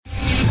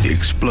The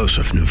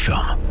explosive new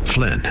film,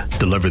 Flynn,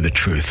 deliver the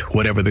truth,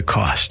 whatever the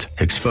cost,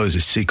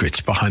 exposes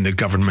secrets behind the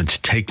government's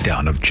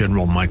takedown of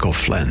General Michael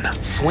Flynn.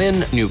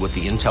 Flynn knew what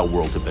the intel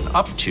world had been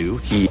up to.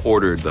 He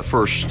ordered the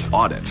first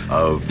audit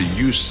of the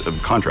use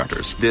of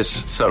contractors.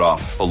 This set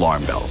off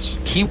alarm bells.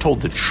 He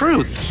told the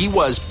truth. He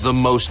was the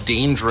most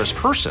dangerous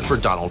person for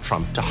Donald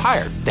Trump to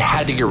hire. They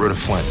had to get rid of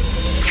Flynn.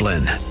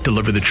 Flynn,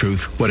 deliver the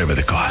truth, whatever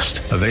the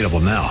cost. Available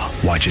now.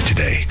 Watch it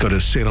today. Go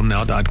to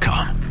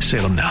salemnow.com.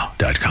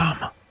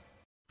 salemnow.com.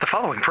 The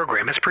following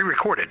program is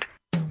pre-recorded.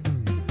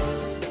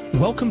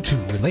 Welcome to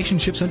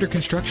Relationships Under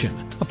Construction,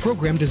 a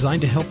program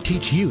designed to help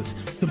teach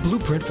youth the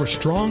blueprint for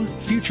strong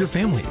future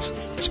families.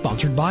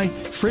 Sponsored by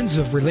Friends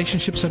of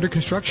Relationships Under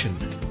Construction.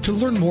 To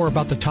learn more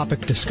about the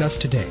topic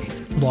discussed today,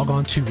 log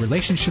on to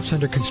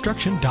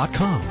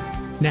relationshipsunderconstruction.com.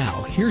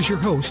 Now, here's your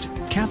host,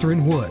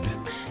 Catherine Wood.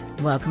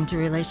 Welcome to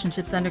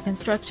Relationships Under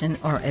Construction,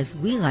 or as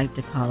we like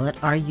to call it,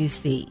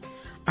 RUC.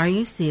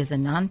 RUC is a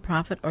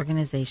nonprofit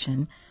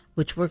organization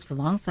which works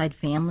alongside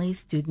families,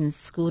 students,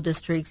 school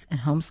districts,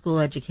 and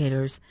homeschool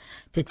educators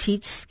to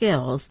teach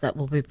skills that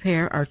will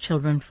prepare our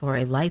children for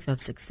a life of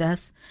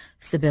success,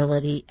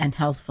 stability, and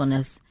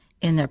healthfulness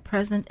in their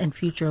present and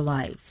future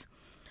lives.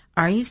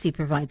 RUC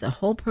provides a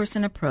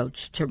whole-person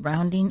approach to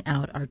rounding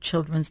out our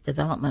children's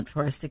development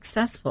for a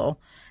successful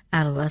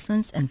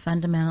adolescence and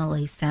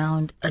fundamentally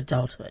sound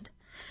adulthood.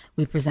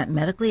 We present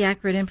medically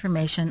accurate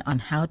information on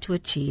how to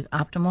achieve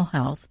optimal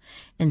health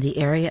in the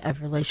area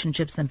of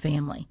relationships and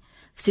family.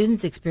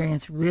 Students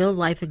experience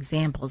real-life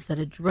examples that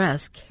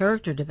address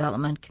character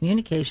development,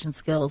 communication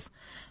skills,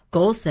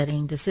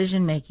 goal-setting,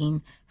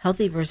 decision-making,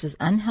 healthy versus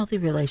unhealthy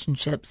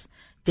relationships,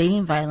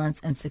 dating violence,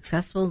 and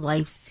successful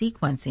life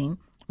sequencing,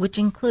 which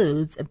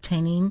includes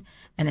obtaining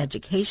an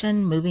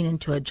education, moving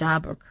into a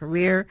job or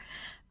career,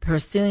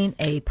 pursuing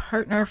a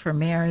partner for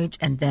marriage,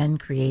 and then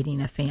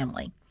creating a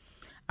family.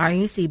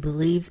 RUC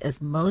believes,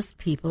 as most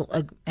people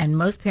and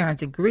most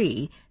parents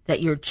agree,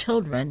 that your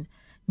children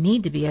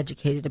need to be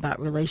educated about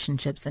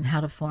relationships and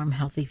how to form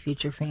healthy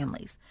future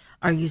families.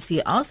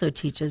 RUC also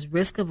teaches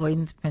risk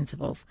avoidance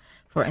principles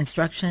for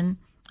instruction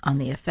on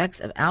the effects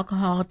of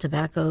alcohol,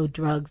 tobacco,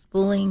 drugs,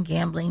 bullying,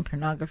 gambling,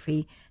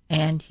 pornography,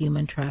 and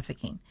human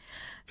trafficking.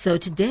 So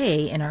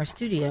today in our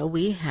studio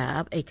we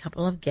have a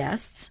couple of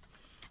guests.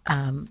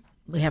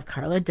 We have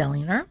Karla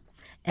Dellinger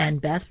and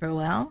Beth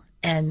Rowell.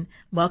 And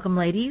welcome,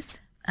 ladies.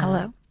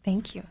 Hello.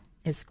 Thank you.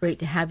 It's great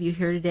to have you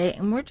here today,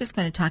 and we're just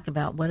going to talk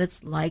about what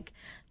it's like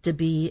to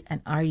be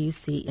an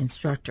RUC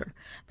instructor.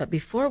 But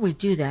before we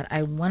do that,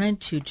 I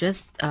wanted to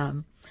just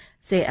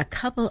say a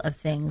couple of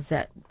things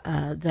that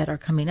are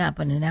coming up.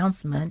 An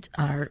announcement: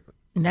 our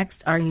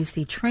next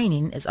RUC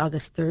training is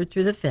August 3rd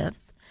through the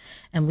 5th,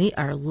 and we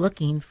are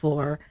looking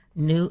for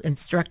new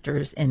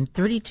instructors in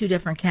 32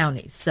 different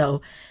counties.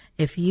 So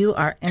if you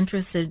are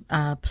interested,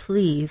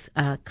 please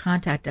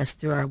contact us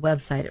through our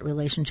website at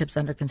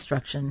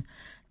relationshipsunderconstruction.com.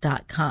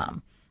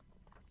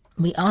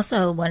 We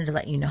also wanted to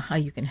let you know how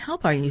you can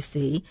help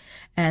RUC,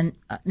 and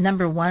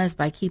number one is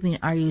by keeping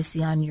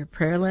RUC on your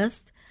prayer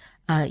list.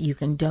 You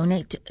can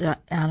donate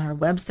on our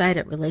website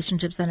at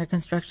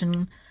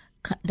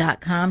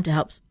relationshipsunderconstruction.com to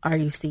help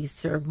RUC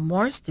serve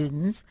more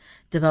students,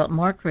 develop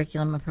more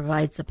curriculum, and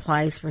provide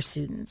supplies for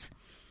students.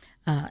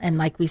 And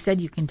like we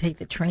said, you can take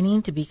the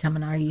training to become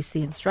an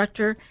RUC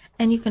instructor,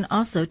 and you can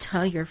also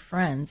tell your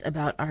friends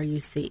about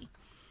RUC.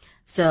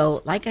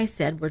 So, like I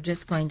said, we're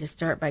just going to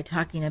start by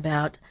talking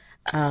about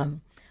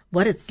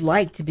what it's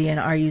like to be an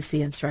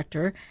RUC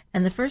instructor.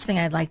 And the first thing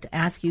I'd like to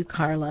ask you,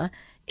 Karla,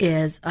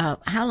 is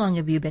how long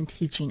have you been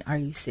teaching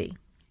RUC?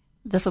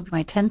 This will be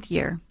my 10th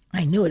year.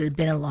 I knew it had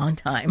been a long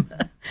time.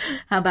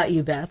 How about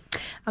you, Beth?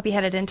 I'll be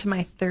headed into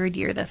my 3rd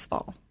year this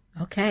fall.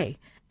 Okay.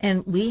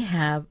 And we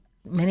have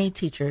many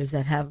teachers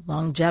that have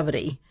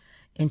longevity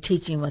in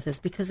teaching with us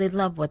because they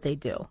love what they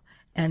do.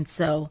 And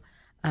so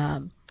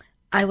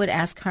I would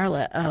ask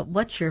Karla,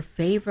 what's your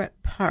favorite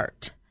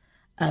part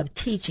of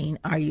teaching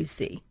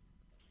RUC?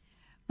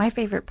 My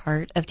favorite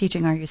part of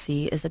teaching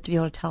RUC is that to be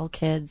able to tell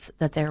kids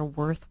that they're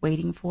worth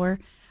waiting for.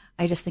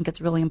 I just think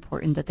it's really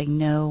important that they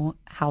know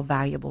how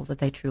valuable that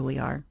they truly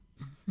are.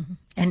 Mm-hmm.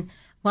 And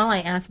while I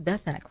ask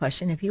Beth that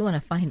question, if you want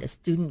to find a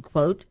student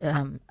quote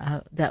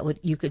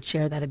you could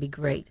share, that'd be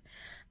great.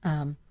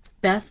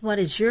 Beth, what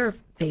is your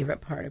favorite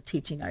part of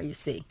teaching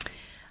RUC?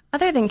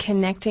 Other than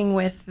connecting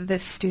with the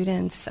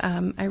students,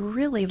 I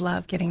really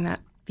love getting that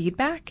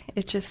feedback.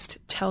 It just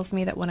tells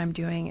me that what I'm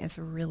doing is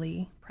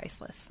really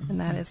priceless,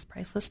 and that is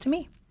priceless to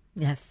me.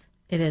 Yes,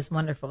 it is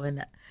wonderful, isn't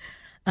it?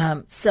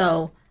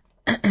 So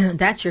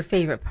that's your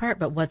favorite part,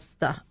 but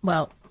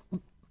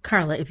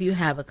Karla, if you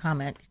have a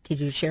comment, could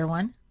you share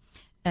one?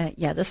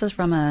 Yeah, this is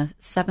from a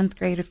 7th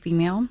grade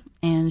female,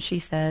 and she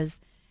says,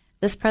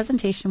 "This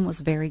presentation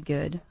was very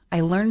good. I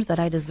learned that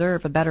I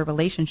deserve a better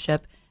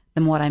relationship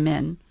than what I'm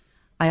in.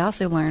 I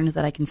also learned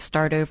that I can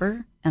start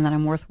over and that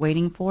I'm worth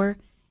waiting for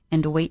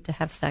and to wait to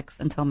have sex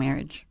until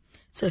marriage."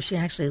 So she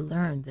actually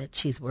learned that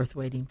she's worth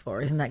waiting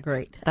for. Isn't that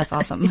great? That's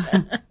awesome.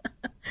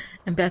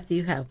 And Beth, do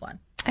you have one?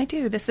 I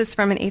do. This is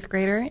from an 8th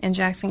grader in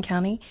Jackson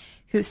County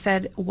who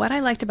said, what I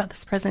liked about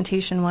this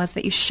presentation was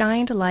that you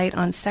shined a light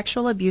on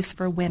sexual abuse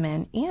for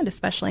women and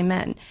especially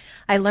men.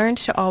 I learned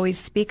to always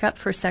speak up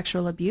for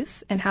sexual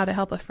abuse and how to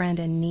help a friend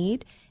in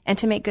need and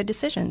to make good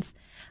decisions.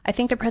 I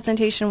think the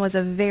presentation was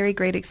a very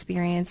great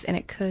experience and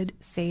it could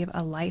save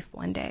a life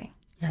one day.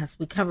 Yes,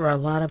 we cover a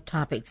lot of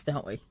topics,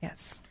 don't we?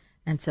 Yes.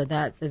 And so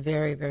that's a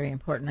very, very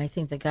important. I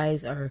think the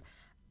guys are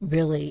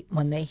really,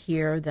 when they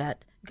hear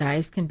that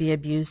guys can be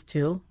abused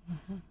too,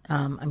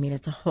 I mean,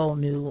 it's a whole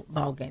new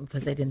ballgame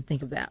because they didn't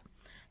think of that.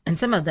 And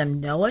some of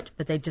them know it,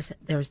 but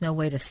there's no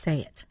way to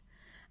say it.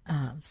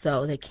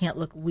 So they can't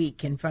look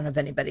weak in front of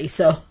anybody.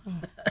 So,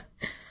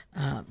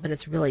 but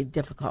it's really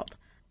difficult.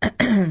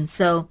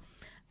 So,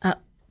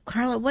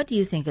 Karla, what do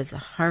you think is the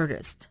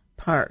hardest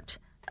part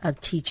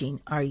of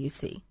teaching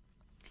RUC?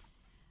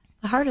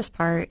 The hardest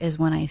part is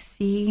when I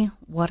see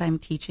what I'm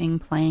teaching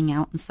playing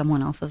out in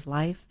someone else's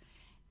life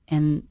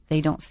and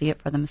they don't see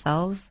it for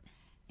themselves.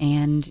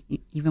 And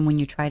even when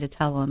you try to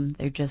tell them,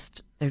 they're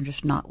just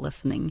not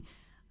listening.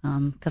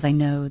 Because I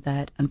know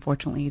that,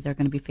 unfortunately, they're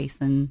going to be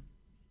facing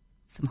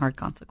some hard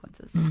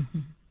consequences. Mm-hmm.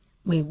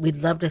 We'd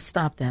love to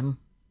stop them,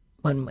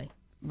 wouldn't we?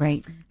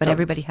 Right. But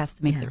everybody has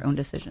to make their own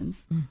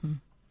decisions. Mm-hmm.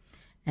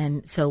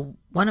 And so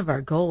one of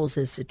our goals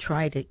is to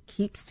try to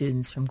keep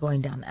students from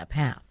going down that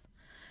path.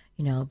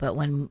 But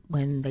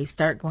when they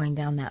start going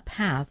down that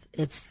path,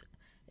 it's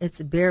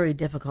very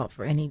difficult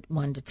for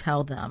anyone to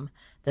tell them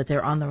that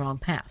they're on the wrong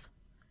path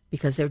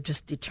because they're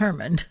just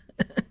determined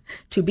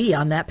to be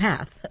on that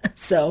path.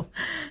 So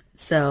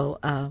it's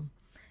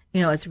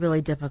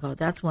really difficult.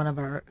 That's one of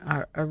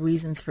our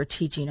reasons for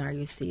teaching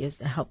RUC is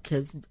to help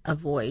kids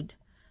avoid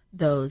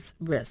those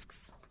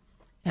risks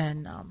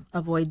and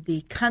avoid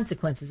the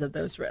consequences of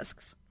those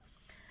risks.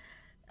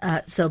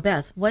 So,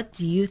 Beth, what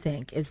do you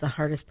think is the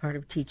hardest part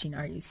of teaching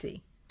RUC?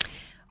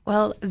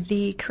 Well,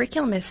 the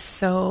curriculum is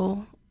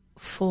so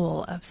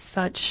full of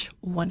such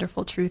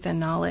wonderful truth and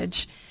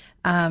knowledge.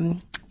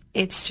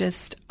 It's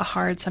just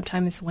hard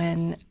sometimes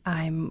when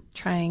I'm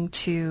trying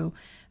to,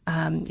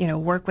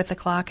 work with the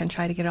clock and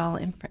try to get it all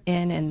in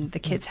and the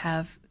kids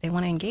they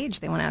want to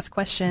engage, they want to ask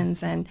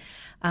questions, and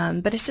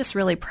but it's just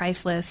really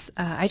priceless.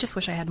 I just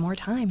wish I had more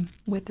time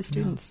with the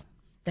students.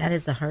 No, that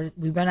is the hardest.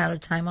 We run out of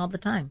time all the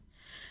time.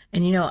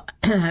 And,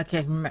 I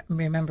can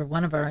remember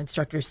one of our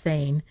instructors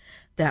saying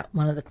that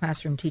one of the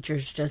classroom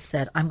teachers just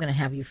said, I'm going to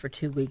have you for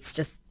 2 weeks.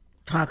 Just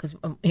talk,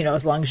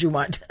 as long as you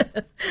want.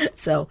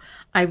 So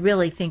I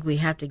really think we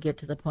have to get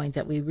to the point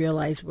that we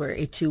realize we're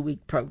a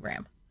 2-week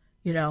program,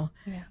 Yeah.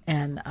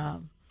 And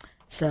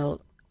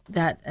so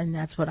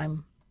that's what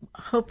I'm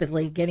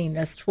hopefully getting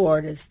us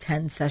toward is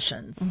 10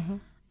 sessions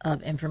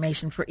of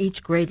information for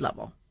each grade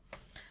level.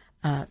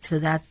 So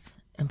that's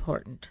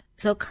important.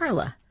 So,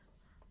 Karla,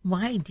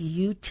 why do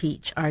you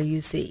teach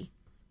RUC?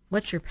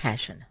 What's your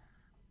passion?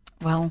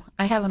 Well,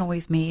 I haven't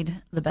always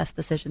made the best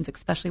decisions,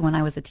 especially when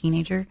I was a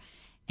teenager.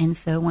 And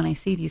so when I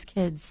see these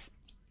kids,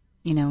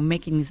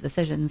 making these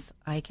decisions,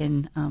 I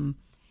can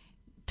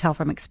tell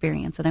from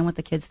experience. And I want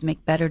the kids to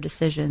make better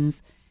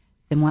decisions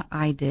than what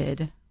I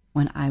did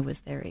when I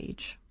was their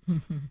age.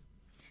 Mm-hmm.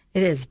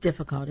 It is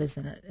difficult,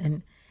 isn't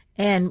it?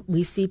 And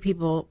we see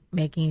people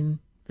making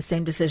the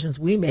same decisions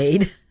we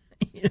made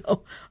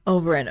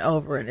over and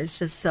over, and it's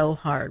just so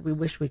hard. We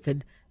wish we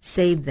could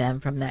save them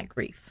from that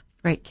grief.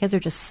 Right. Kids are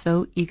just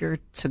so eager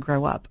to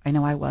grow up. I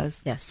know I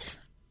was. Yes.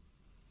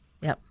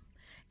 Yep.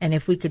 And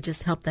if we could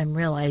just help them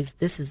realize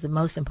this is the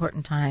most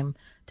important time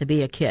to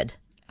be a kid.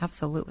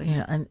 Absolutely.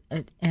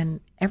 And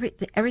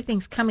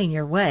everything's coming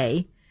your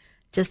way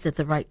just at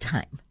the right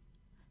time.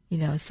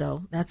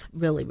 So that's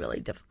really, really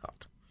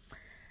difficult.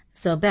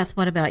 So, Beth,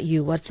 what about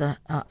you?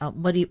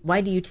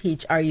 Why do you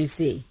teach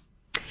RUC?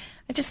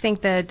 I just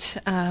think that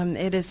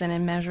it is an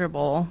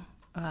immeasurable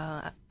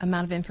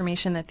amount of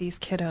information that these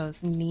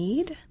kiddos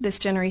need. This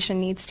generation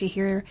needs to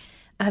hear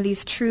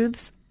these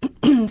truths,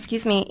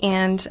 excuse me,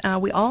 and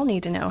we all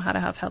need to know how to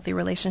have healthy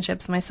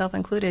relationships, myself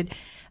included.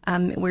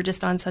 We're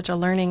just on such a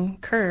learning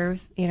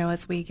curve.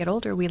 As we get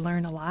older, we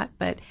learn a lot,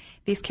 but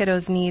these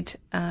kiddos need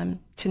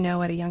to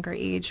know at a younger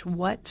age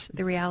what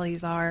the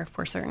realities are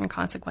for certain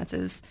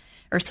consequences,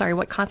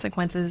 what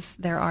consequences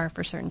there are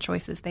for certain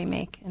choices they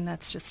make, and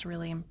that's just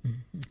really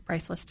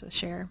priceless to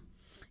share.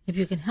 If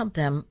you can help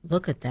them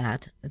look at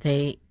that,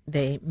 they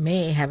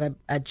may have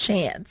a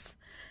chance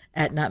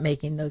at not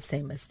making those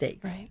same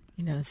mistakes. Right.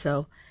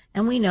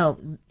 And we know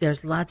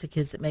there's lots of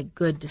kids that make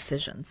good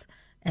decisions,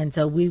 and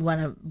so we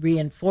want to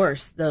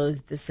reinforce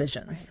those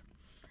decisions. Right.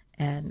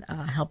 And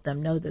help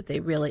them know that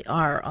they really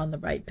are on the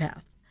right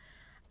path.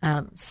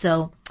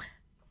 So,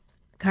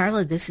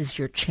 Karla, this is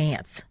your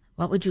chance.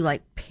 What would you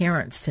like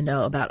parents to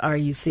know about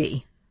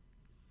RUC?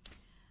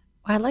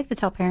 Well, I'd like to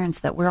tell parents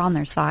that we're on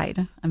their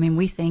side. I mean,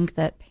 we think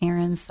that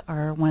parents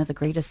are one of the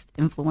greatest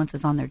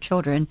influences on their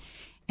children,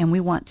 and we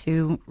want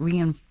to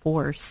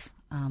reinforce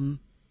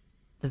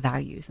the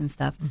values and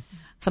stuff. Mm-hmm.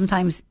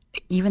 Sometimes,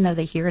 even though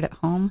they hear it at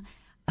home,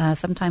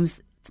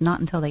 sometimes it's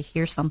not until they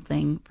hear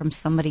something from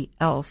somebody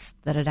else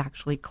that it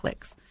actually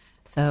clicks.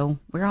 So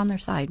we're on their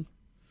side.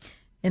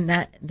 And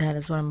that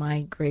is one of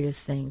my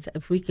greatest things.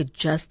 If we could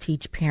just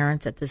teach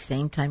parents at the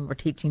same time we're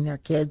teaching their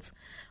kids,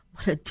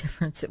 what a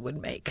difference it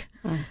would make.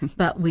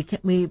 But we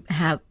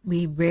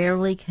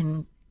rarely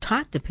can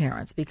talk to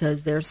parents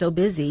because they're so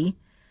busy.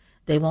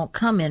 They won't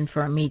come in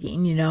for a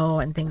meeting,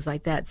 and things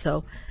like that.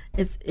 So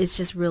it's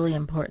just really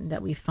important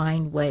that we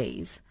find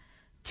ways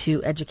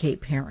to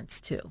educate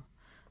parents too.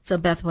 So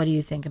Beth, what do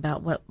you think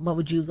about what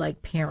would you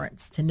like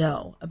parents to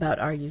know about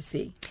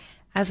RUC?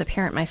 As a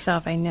parent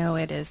myself, I know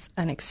it is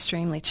an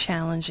extremely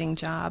challenging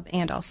job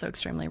and also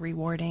extremely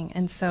rewarding.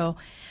 And so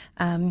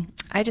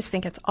I just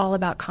think it's all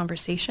about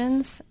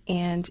conversations,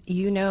 and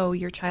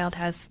your child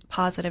has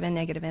positive and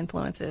negative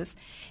influences.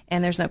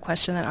 And there's no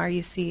question that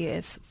RUC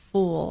is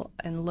full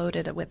and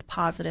loaded with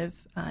positive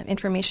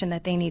information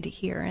that they need to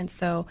hear. And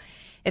so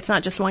it's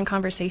not just one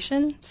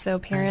conversation. So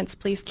parents,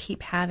 please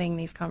keep having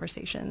these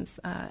conversations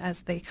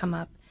as they come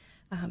up.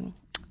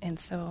 And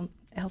so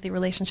healthy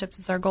relationships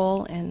is our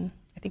goal, and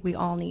I think we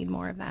all need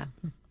more of that.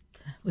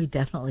 We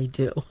definitely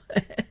do.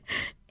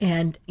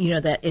 And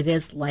that it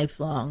is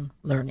lifelong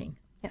learning.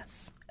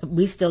 Yes.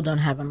 We still don't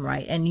have them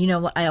right. And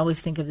what? I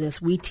always think of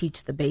this. We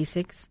teach the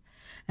basics.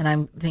 And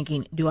I'm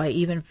thinking, do I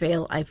even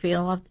fail? I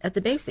fail at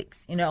the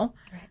basics, Right.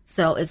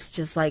 So it's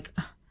just like,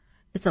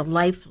 it's a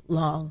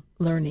lifelong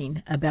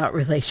learning about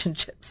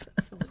relationships.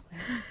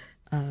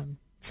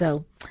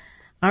 So,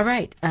 all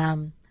right.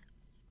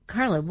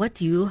 Karla, what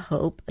do you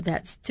hope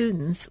that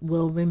students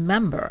will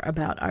remember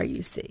about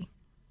RUC?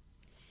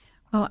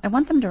 Well, I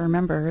want them to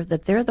remember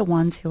that they're the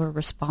ones who are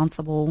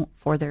responsible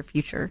for their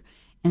future.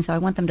 And so I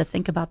want them to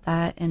think about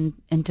that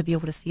and to be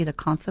able to see the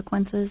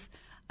consequences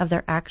of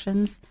their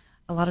actions.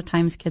 A lot of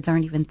times kids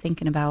aren't even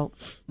thinking about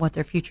what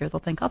their future is. They'll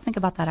think, I'll think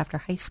about that after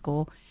high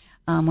school,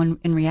 when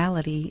in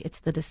reality it's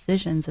the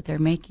decisions that they're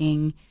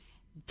making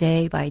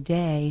day by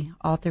day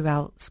all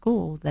throughout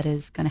school that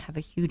is going to have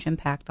a huge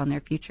impact on their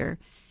future.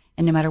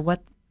 And no matter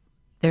what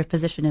their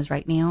position is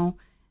right now,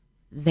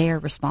 they're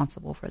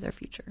responsible for their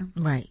future.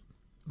 Right.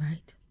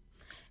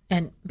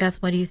 And Beth,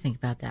 what do you think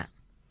about that?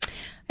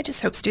 I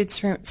just hope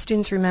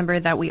students remember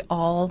that we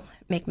all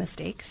make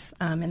mistakes,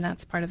 and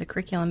that's part of the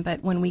curriculum.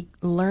 But when we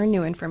learn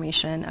new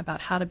information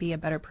about how to be a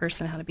better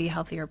person, how to be a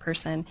healthier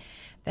person,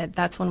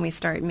 that's when we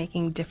start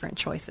making different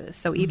choices.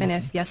 So even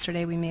if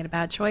yesterday we made a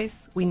bad choice,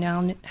 we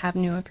now have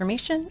new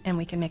information, and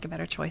we can make a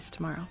better choice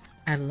tomorrow.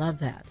 I love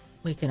that.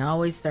 We can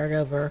always start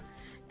over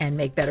and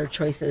make better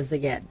choices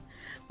again.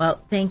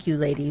 Well, thank you,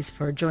 ladies,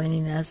 for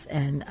joining us.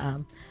 And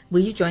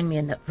will you join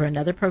me for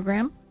another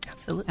program?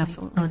 Absolutely.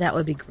 Oh, that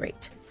would be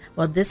great.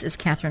 Well, this is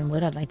Catherine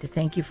Wood. I'd like to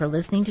thank you for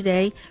listening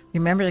today.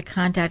 Remember to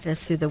contact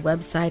us through the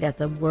website at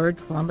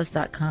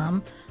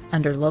thewordcolumbus.com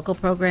under local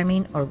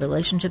programming or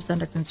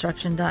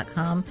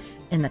relationshipsunderconstruction.com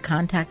in the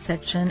contact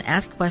section.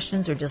 Ask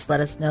questions or just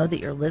let us know that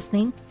you're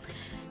listening.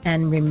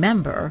 And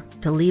remember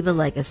to leave a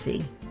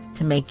legacy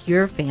to make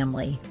your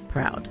family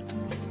proud.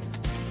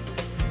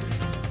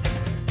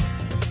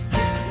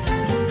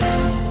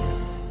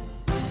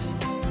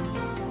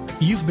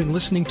 You've been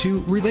listening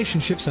to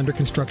Relationships Under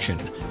Construction,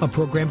 a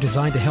program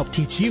designed to help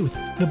teach youth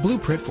the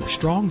blueprint for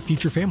strong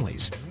future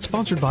families,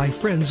 sponsored by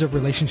Friends of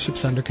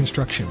Relationships Under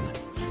Construction.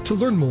 To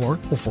learn more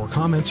or for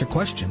comments or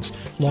questions,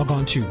 log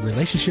on to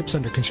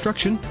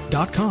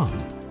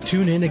relationshipsunderconstruction.com.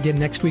 Tune in again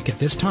next week at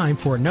this time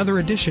for another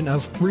edition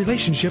of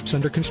Relationships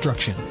Under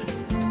Construction.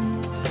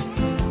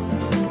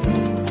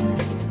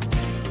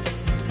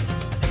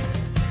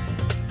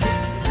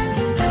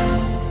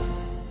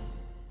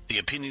 The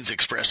opinions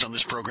expressed on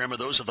this program are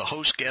those of the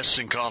host, guests,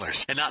 and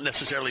callers, and not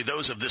necessarily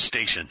those of this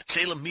station,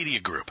 Salem Media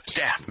Group,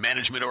 staff,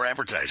 management, or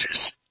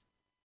advertisers.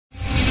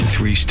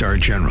 3-star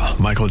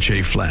General Michael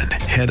J. Flynn,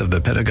 head of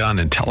the Pentagon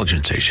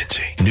Intelligence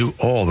Agency, knew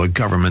all the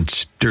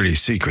government's dirty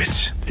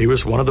secrets. He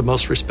was one of the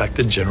most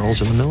respected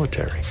generals in the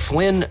military.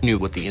 Flynn knew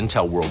what the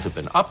intel world had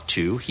been up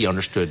to. He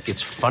understood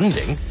its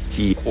funding.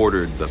 He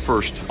ordered the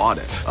first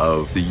audit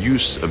of the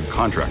use of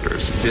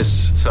contractors.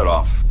 This set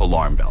off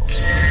alarm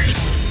bells.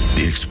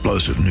 The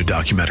explosive new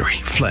documentary,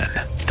 Flynn,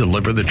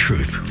 Deliver the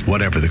Truth,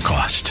 Whatever the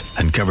Cost,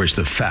 uncovers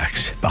the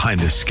facts behind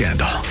this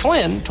scandal.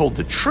 Flynn told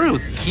the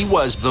truth. He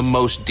was the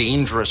most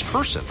dangerous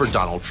person for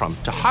Donald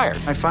Trump to hire.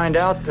 I find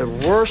out the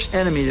worst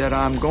enemy that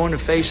I'm going to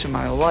face in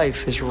my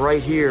life is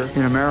right here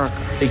in America.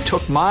 They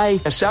took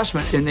my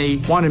assessment and they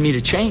wanted me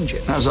to change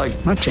it. And I was like,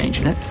 I'm not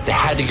changing it. They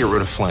had to get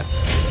rid of Flynn.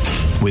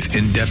 With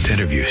in-depth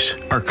interviews,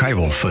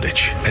 archival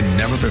footage, and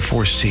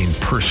never-before-seen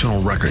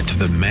personal records of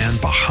the man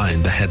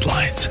behind the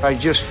headlines. I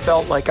just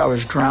felt like I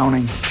was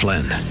drowning.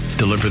 Flynn,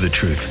 Deliver the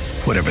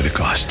Truth, Whatever the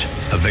Cost.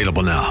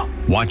 Available now.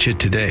 Watch it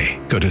today.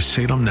 Go to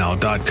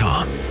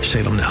salemnow.com.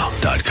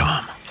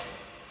 salemnow.com.